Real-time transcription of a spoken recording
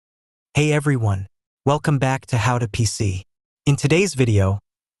Hey everyone, welcome back to How to PC. In today's video,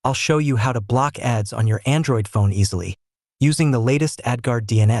 I'll show you how to block ads on your Android phone easily, using the latest AdGuard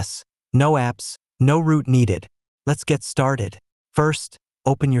DNS. No apps, no root needed. Let's get started. First,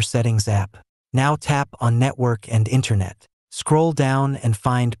 open your Settings app. Now tap on Network and Internet. Scroll down and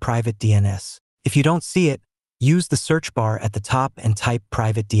find Private DNS. If you don't see it, use the search bar at the top and type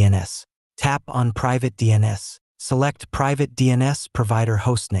Private DNS. Tap on Private DNS. Select Private DNS Provider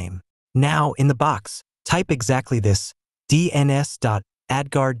Hostname. Now, in the box, type exactly this,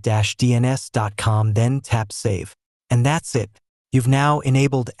 dns.adguard-dns.com, then tap Save. And that's it. You've now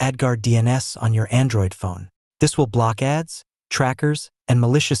enabled AdGuard DNS on your Android phone. This will block ads, trackers, and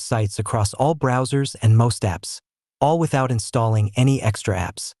malicious sites across all browsers and most apps, all without installing any extra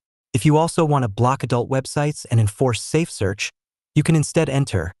apps. If you also want to block adult websites and enforce safe search, you can instead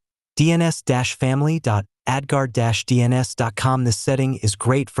enter dns-family.adguard-dns.com. This setting is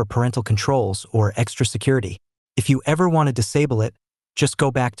great for parental controls or extra security. If you ever want to disable it, just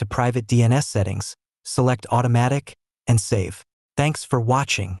go back to Private DNS settings, select Automatic, and save. Thanks for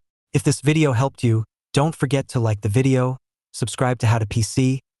watching. If this video helped you, don't forget to like the video, subscribe to How to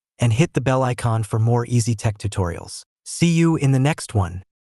PC, and hit the bell icon for more easy tech tutorials. See you in the next one.